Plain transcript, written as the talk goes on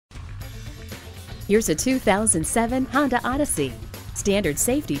Here's a 2007 Honda Odyssey. Standard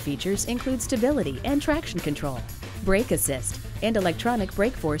safety features include stability and traction control, brake assist, and electronic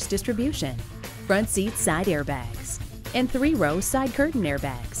brake force distribution, front seat side airbags, and 3-row side curtain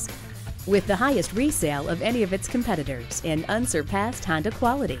airbags. With the highest resale of any of its competitors and unsurpassed Honda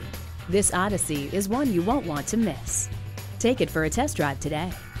quality, this Odyssey is one you won't want to miss. Take it for a test drive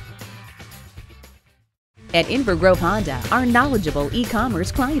today. At Inver Grove Honda, our knowledgeable e-commerce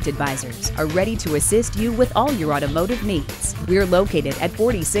client advisors are ready to assist you with all your automotive needs. We're located at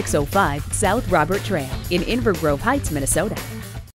 4605 South Robert Trail in Inver Grove Heights, Minnesota.